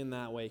only in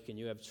that way can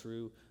you have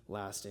true,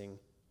 lasting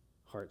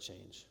heart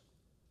change.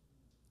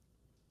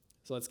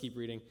 So let's keep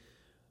reading.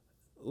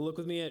 Look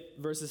with me at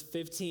verses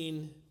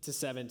 15 to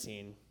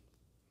 17. It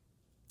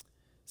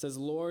says,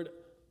 Lord,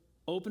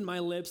 open my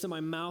lips and my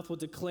mouth will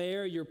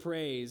declare your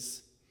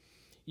praise.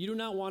 You do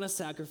not want a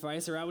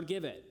sacrifice, or I would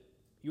give it.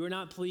 You are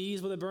not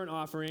pleased with a burnt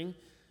offering.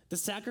 The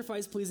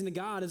sacrifice pleasing to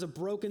God is a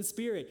broken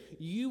spirit.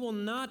 You will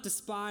not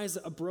despise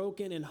a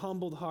broken and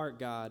humbled heart,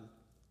 God.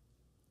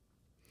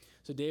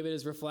 So David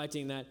is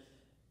reflecting that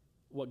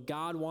what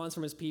God wants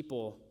from his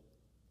people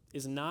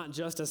is not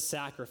just a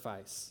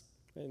sacrifice.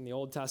 In the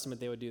Old Testament,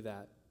 they would do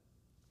that.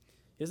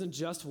 He doesn't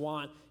just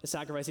want a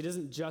sacrifice. He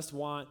doesn't just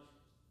want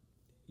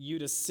you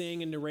to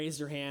sing and to raise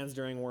your hands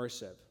during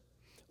worship.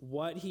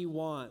 What he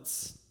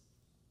wants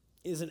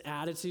is an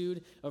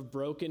attitude of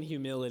broken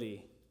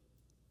humility.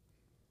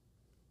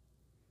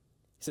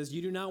 He says,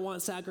 you do not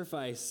want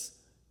sacrifice,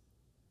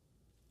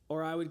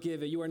 or I would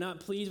give it. You are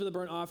not pleased with a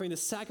burnt offering. The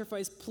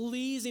sacrifice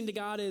pleasing to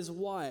God is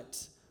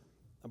what?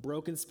 A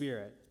broken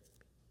spirit.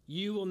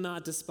 You will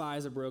not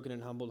despise a broken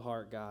and humbled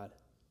heart, God.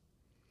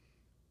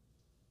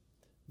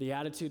 The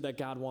attitude that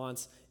God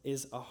wants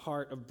is a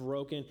heart of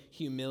broken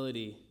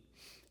humility.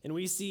 And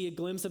we see a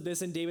glimpse of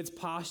this in David's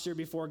posture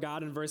before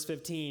God in verse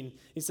 15.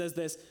 He says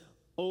this,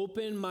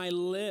 open my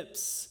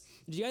lips.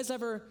 Do you guys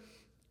ever,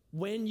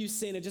 when you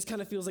sin, it just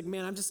kind of feels like,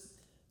 man,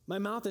 my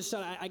mouth is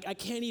shut. I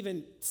can't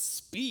even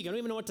speak. I don't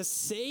even know what to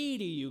say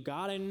to you,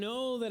 God. I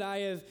know that I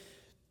have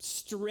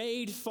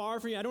strayed far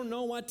from you. I don't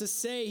know what to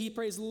say. He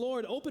prays,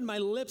 Lord, open my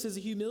lips. There's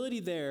a humility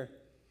there.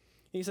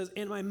 And he says,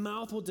 and my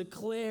mouth will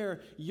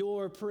declare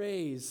your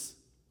praise.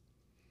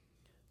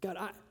 God,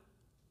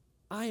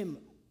 I am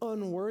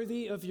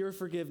unworthy of your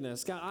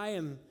forgiveness. God,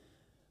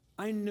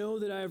 I know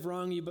that I have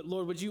wronged you, but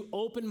Lord, would you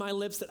open my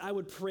lips that I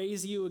would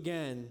praise you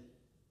again?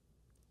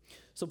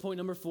 So point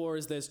number 4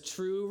 is this: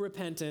 true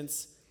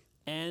repentance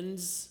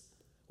ends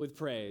with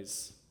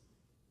praise.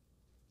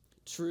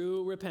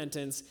 True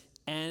repentance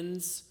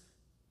ends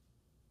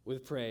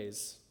with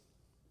praise.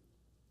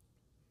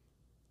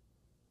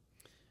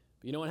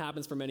 You know what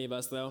happens for many of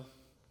us, though?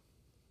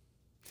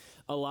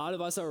 A lot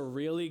of us are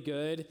really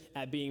good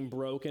at being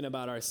broken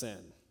about our sin.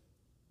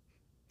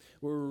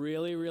 We're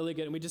really, really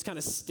good, and we just kind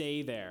of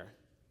stay there.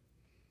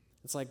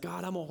 It's like,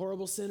 God, I'm a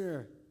horrible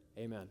sinner.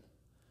 Amen.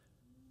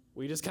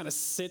 We just kind of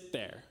sit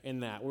there in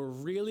that. We're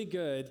really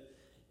good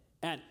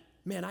at,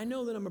 man, I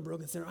know that I'm a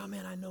broken sinner. Oh,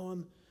 man, I know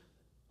I'm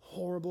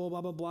horrible, blah,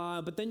 blah,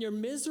 blah. But then you're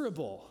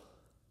miserable.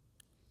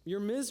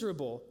 You're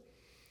miserable.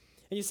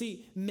 And you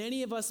see,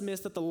 many of us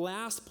miss that the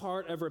last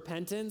part of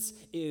repentance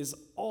is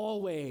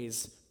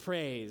always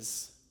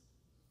praise.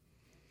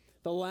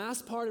 The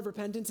last part of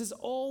repentance is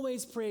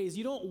always praise.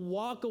 You don't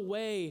walk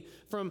away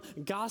from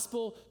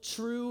gospel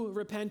true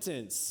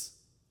repentance.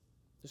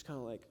 Just kind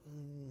of like,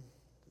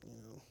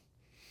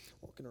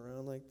 walking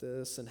around like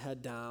this and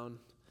head down.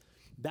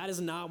 That is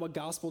not what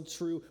gospel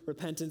true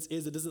repentance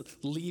is. It doesn't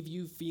leave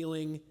you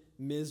feeling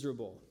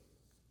miserable.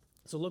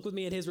 So look with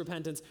me at his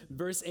repentance.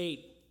 Verse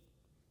 8.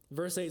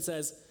 Verse 8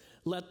 says,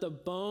 let the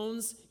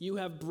bones you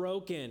have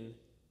broken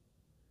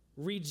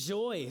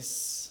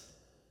rejoice.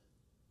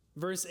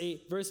 Verse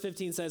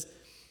 15 says,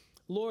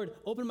 Lord,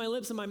 open my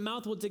lips and my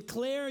mouth will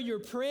declare your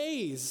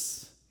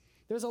praise.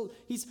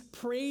 He's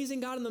praising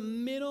God in the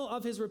middle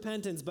of his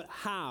repentance, but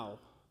how?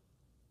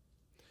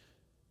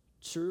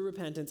 True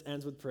repentance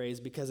ends with praise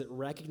because it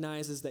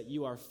recognizes that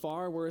you are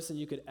far worse than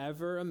you could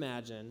ever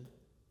imagine,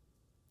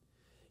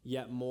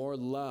 yet more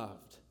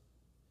loved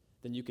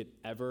than you could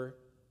ever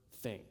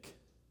think.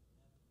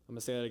 I'm going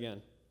to say that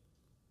again.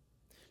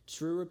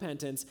 True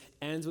repentance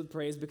ends with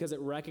praise because it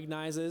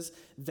recognizes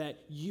that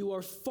you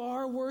are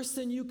far worse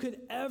than you could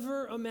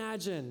ever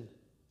imagine,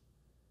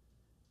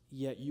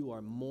 yet you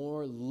are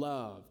more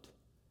loved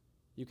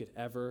you could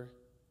ever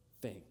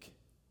think.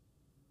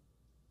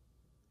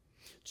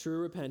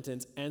 True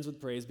repentance ends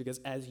with praise because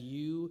as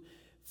you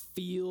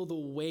feel the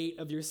weight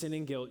of your sin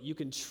and guilt, you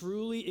can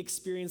truly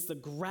experience the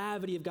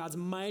gravity of God's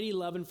mighty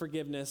love and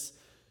forgiveness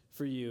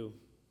for you.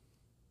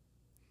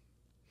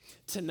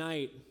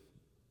 Tonight,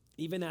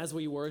 even as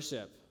we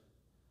worship,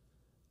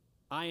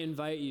 I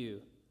invite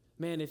you,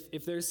 man,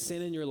 if there's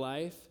sin in your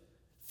life,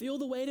 feel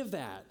the weight of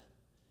that,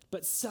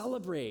 but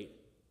celebrate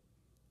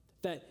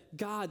that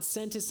God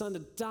sent his son to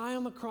die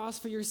on the cross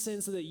for your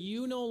sins so that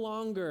you no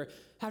longer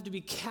have to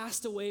be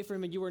cast away from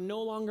him and you are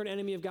no longer an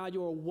enemy of God.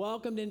 You are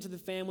welcomed into the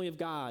family of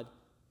God.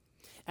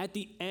 At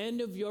the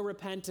end of your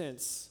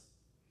repentance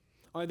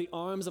are the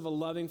arms of a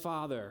loving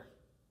Father.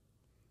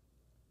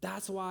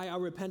 That's why our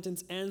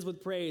repentance ends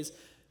with praise.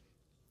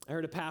 I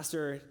heard a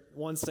pastor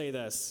once say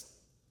this: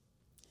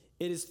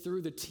 it is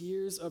through the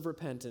tears of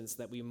repentance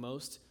that we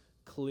most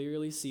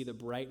clearly see the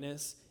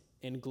brightness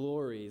and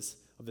glories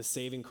of the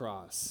saving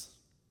cross.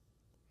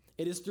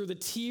 It is through the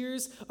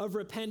tears of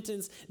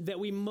repentance that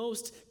we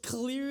most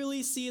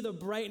clearly see the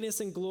brightness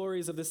and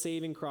glories of the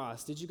saving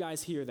cross. Did you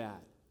guys hear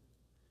that?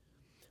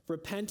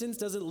 Repentance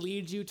doesn't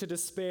lead you to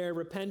despair.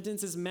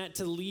 Repentance is meant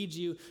to lead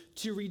you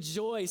to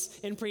rejoice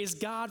and praise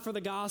God for the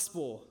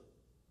gospel.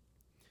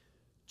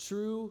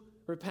 True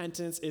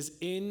repentance is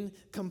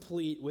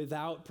incomplete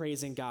without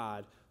praising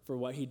God for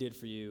what he did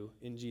for you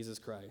in Jesus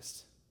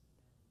Christ.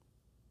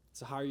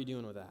 So how are you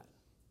doing with that?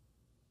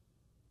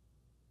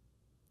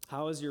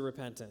 How is your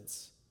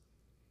repentance?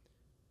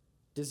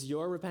 Does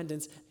your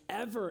repentance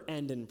ever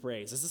end in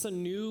praise? Is this a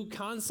new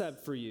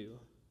concept for you?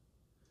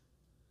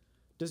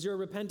 Does your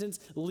repentance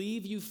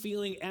leave you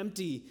feeling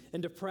empty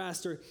and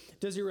depressed? Or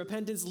does your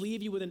repentance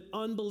leave you with an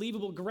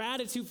unbelievable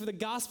gratitude for the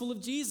gospel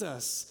of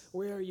Jesus?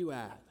 Where are you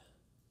at?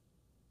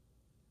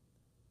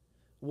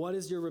 What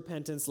is your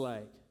repentance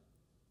like?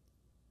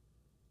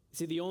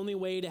 See, the only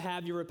way to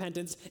have your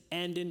repentance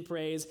end in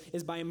praise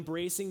is by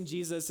embracing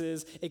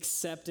Jesus'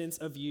 acceptance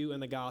of you in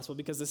the gospel,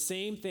 because the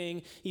same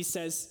thing he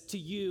says to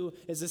you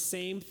is the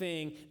same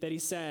thing that he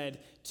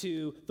said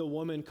to the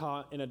woman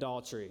caught in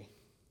adultery.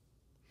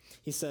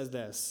 He says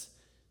this,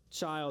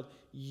 "Child,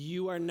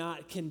 you are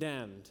not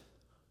condemned.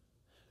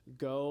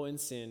 Go and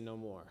sin no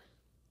more."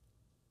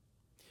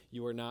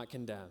 You are not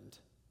condemned.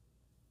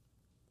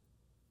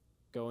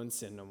 Go and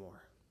sin no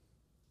more.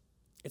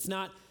 It's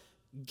not,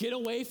 "Get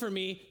away from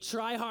me,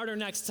 try harder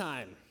next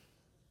time."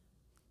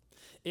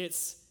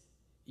 It's,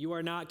 "You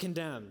are not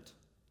condemned.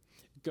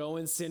 Go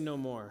and sin no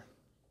more."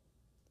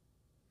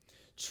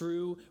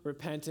 True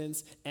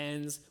repentance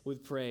ends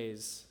with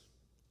praise.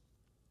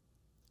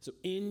 So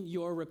in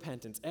your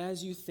repentance,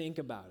 as you think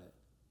about it,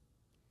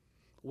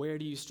 where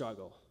do you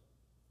struggle?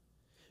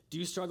 Do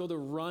you struggle to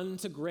run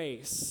to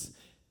grace?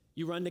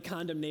 You run to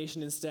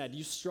condemnation instead.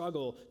 You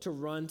struggle to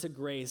run to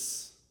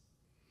grace.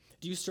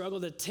 Do you struggle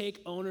to take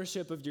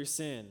ownership of your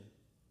sin?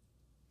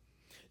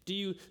 Do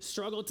you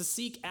struggle to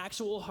seek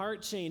actual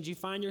heart change? You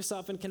find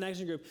yourself in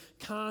connection group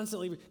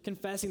constantly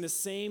confessing the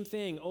same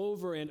thing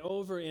over and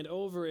over and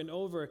over and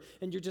over,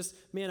 and you're just,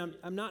 "Man,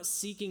 I'm not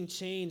seeking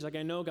change like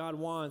I know God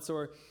wants."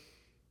 Or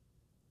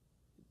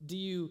do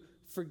you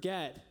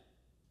forget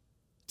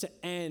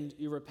to end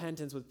your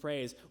repentance with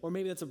praise? Or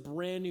maybe that's a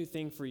brand new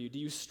thing for you. Do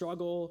you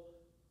struggle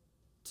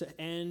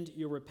to end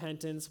your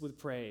repentance with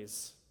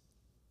praise?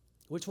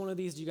 Which one of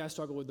these do you guys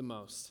struggle with the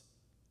most?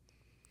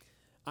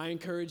 I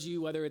encourage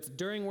you, whether it's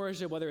during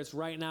worship, whether it's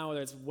right now,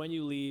 whether it's when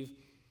you leave,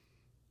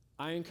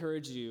 I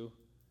encourage you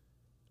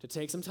to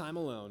take some time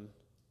alone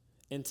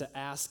and to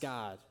ask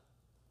God,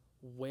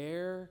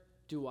 where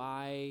do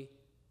I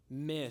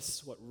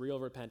miss what real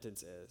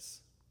repentance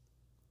is?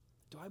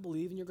 Do I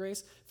believe in your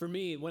grace? For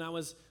me, when I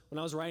was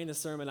writing this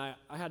sermon, I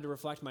had to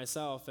reflect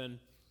myself, and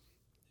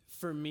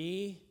for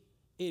me,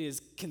 it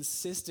is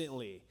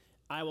consistently,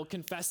 I will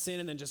confess sin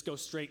and then just go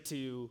straight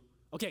to,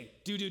 okay,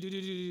 do,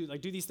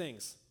 like do these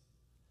things.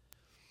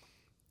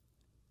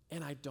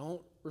 And I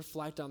don't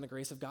reflect on the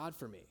grace of God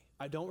for me.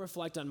 I don't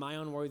reflect on my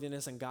own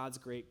worthiness and God's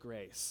great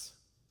grace.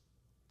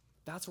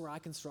 That's where I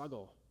can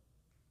struggle.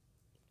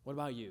 What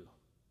about you?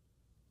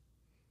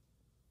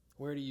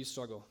 Where do you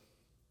struggle?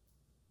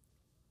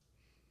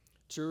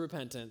 True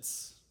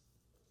repentance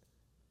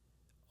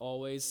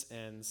always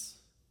ends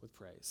with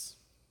praise.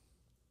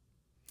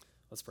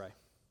 Let's pray.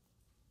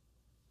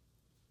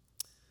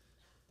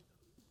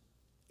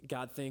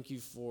 God, thank you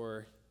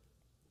for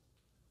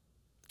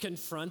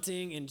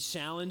confronting and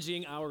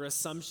challenging our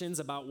assumptions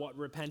about what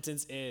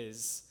repentance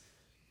is.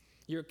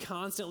 You're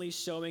constantly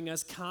showing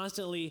us,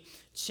 constantly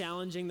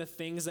challenging the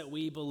things that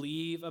we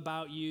believe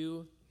about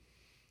you.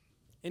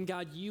 And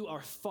God, you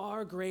are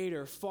far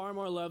greater, far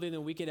more lovely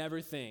than we could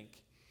ever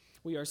think.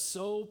 We are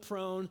so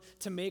prone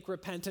to make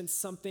repentance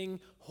something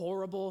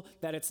horrible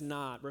that it's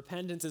not.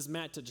 Repentance is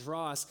meant to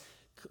draw us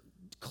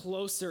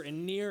closer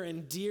and near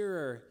and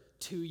dearer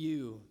to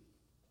you.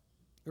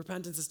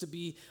 Repentance is to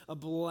be a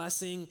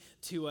blessing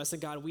to us,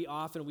 and God, we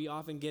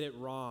often get it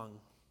wrong.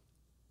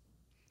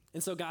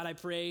 And so, God, I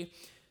pray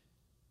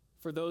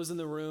for those in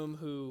the room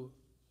who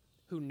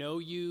know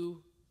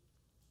you,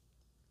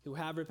 who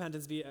have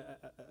repentance be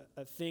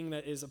a thing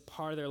that is a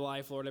part of their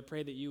life, Lord. I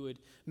pray that you would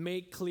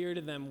make clear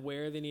to them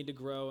where they need to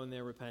grow in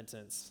their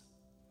repentance.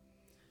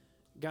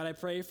 God, I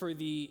pray for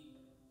the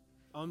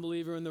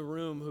unbeliever in the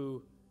room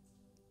who,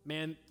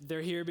 man,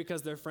 they're here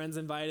because their friends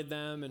invited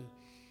them, and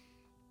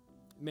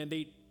man,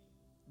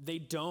 they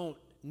don't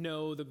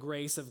know the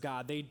grace of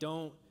God.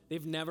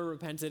 They've never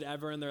repented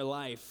ever in their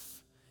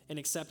life and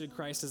accepted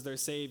Christ as their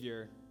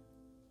Savior.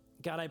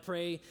 God, I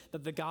pray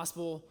that the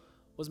gospel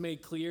was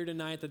made clear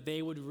tonight, that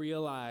they would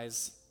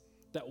realize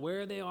that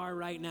where they are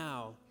right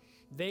now,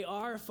 they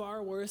are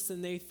far worse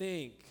than they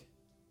think.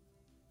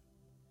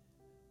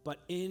 But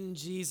in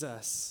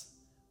Jesus,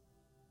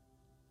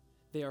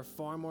 they are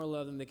far more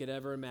loved than they could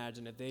ever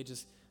imagine if they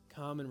just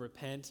come and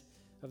repent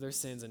of their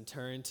sins and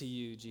turn to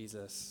you,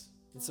 Jesus.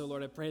 And so,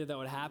 Lord, I pray that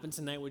would happen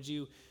tonight. Would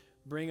you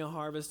bring a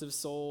harvest of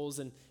souls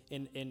and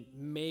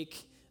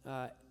make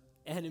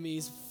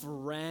enemies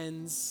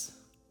friends?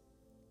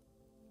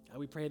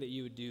 We pray that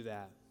you would do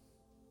that.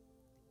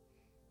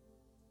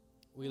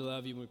 We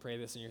love you, and we pray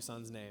this in your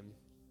Son's name.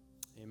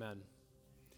 Amen.